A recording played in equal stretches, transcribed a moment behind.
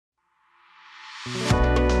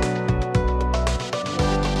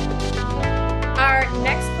Our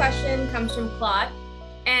next question comes from Claude.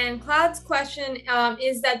 And Claude's question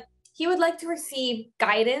is that he would like to receive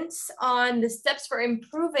guidance on the steps for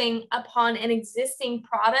improving upon an existing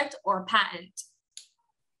product or patent.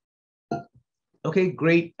 Okay,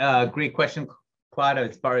 great question, Claude.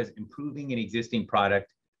 As far as improving an existing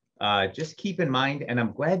product, just keep in mind, and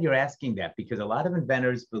I'm glad you're asking that, because a lot of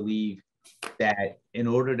inventors believe that in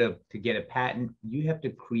order to get a patent, you have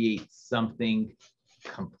to create something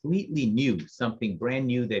completely new, something brand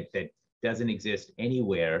new that doesn't exist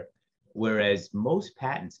anywhere. Whereas most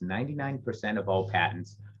patents, 99% of all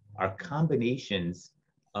patents, are combinations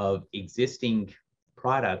of existing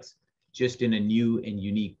products just in a new and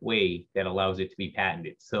unique way that allows it to be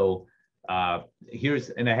patented. So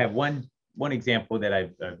and I have one example that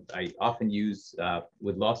I often use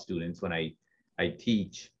with law students when I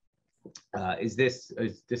teach, is this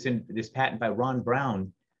patent by Ron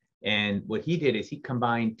Brown. And what he did is he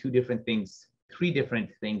combined three different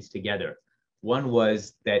things together. One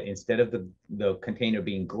was that instead of the container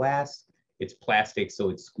being glass, it's plastic, so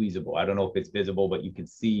it's squeezable. I don't know if it's visible, but you can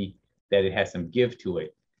see that it has some give to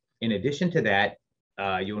it. In addition to that,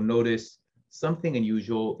 you'll notice something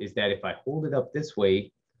unusual is that if I hold it up this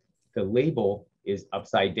way, the label is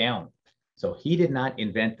upside down. So he did not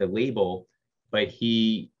invent the label, but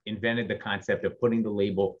he invented the concept of putting the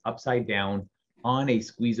label upside down on a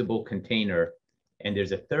squeezable container. And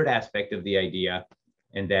there's a third aspect of the idea,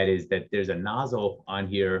 and that is that there's a nozzle on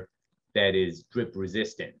here that is drip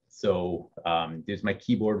resistant. So there's my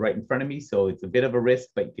keyboard right in front of me. So it's a bit of a risk,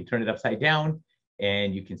 but you can turn it upside down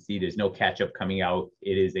and you can see there's no ketchup coming out.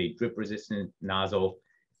 It is a drip resistant nozzle.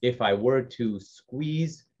 If I were to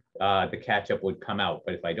squeeze, the ketchup would come out.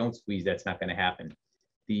 But if I don't squeeze, that's not gonna happen.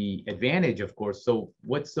 The advantage, of course, so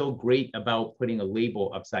what's so great about putting a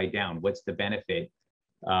label upside down? What's the benefit?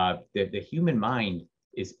 The human mind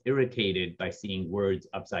is irritated by seeing words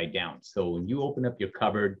upside down. So when you open up your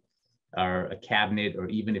cupboard or a cabinet, or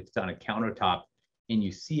even if it's on a countertop and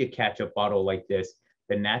you see a ketchup bottle like this,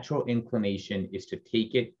 the natural inclination is to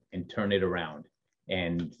take it and turn it around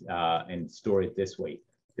and store it this way.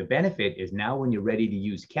 The benefit is now when you're ready to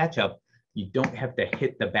use ketchup, you don't have to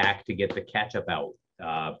hit the back to get the ketchup out.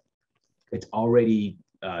 It's already,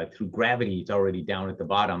 through gravity, it's already down at the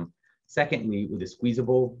bottom. Secondly, with a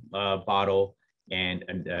squeezable bottle and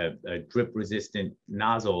a drip resistant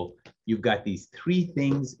nozzle, you've got these three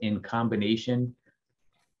things in combination.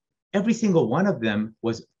 Every single one of them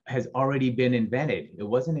has already been invented. It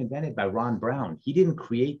wasn't invented by Ron Brown. He didn't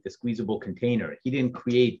create the squeezable container. He didn't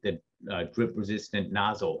create the drip resistant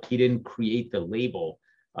nozzle. He didn't create the label.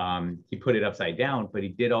 He put it upside down, but he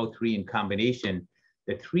did all three in combination.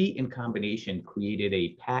 The three in combination created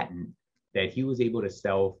a patent that he was able to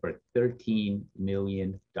sell for $13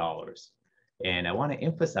 million. And I want to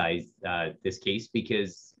emphasize this case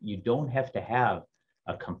because you don't have to have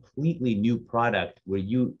a completely new product where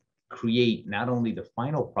you create not only the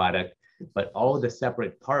final product, but all the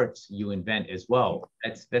separate parts you invent as well.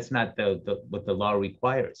 That's not what the law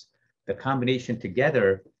requires. The combination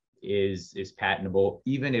together is patentable,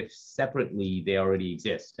 even if separately they already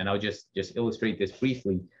exist. And I'll just illustrate this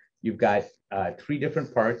briefly. You've got three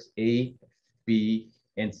different parts, A, B,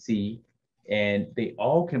 and C, and they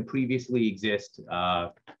all can previously exist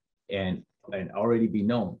and already be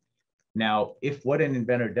known. Now, if what an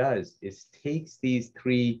inventor does is takes these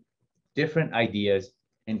three different ideas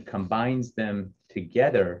and combines them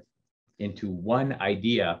together into one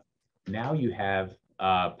idea, now you have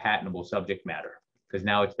patentable subject matter, because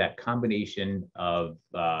now it's that combination of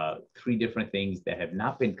three different things that have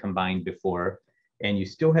not been combined before, and you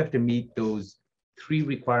still have to meet those three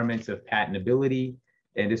requirements of patentability.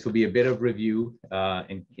 And this will be a bit of review,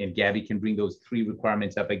 and Gabby can bring those three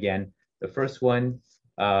requirements up again. The first one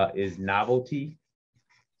is novelty.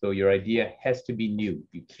 So your idea has to be new.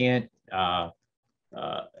 You can't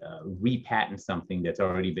repatent something that's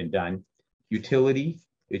already been done. Utility,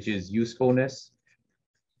 which is usefulness.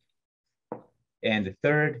 And the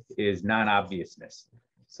third is non-obviousness.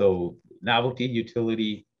 So novelty,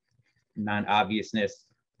 utility, non-obviousness.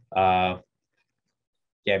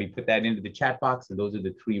 Gabby put that into the chat box, and those are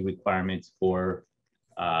the three requirements for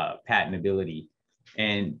patentability.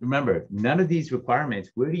 And remember, none of these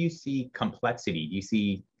requirements, where do you see complexity? Do you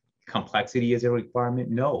see complexity as a requirement?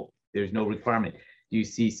 No, there's no requirement. Do you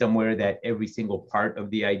see somewhere that every single part of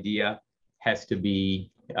the idea has to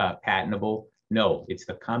be patentable? No, it's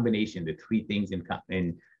the combination, the three things in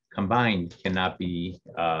combined cannot be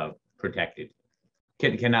protected,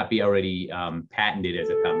 cannot be already patented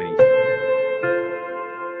as a combination.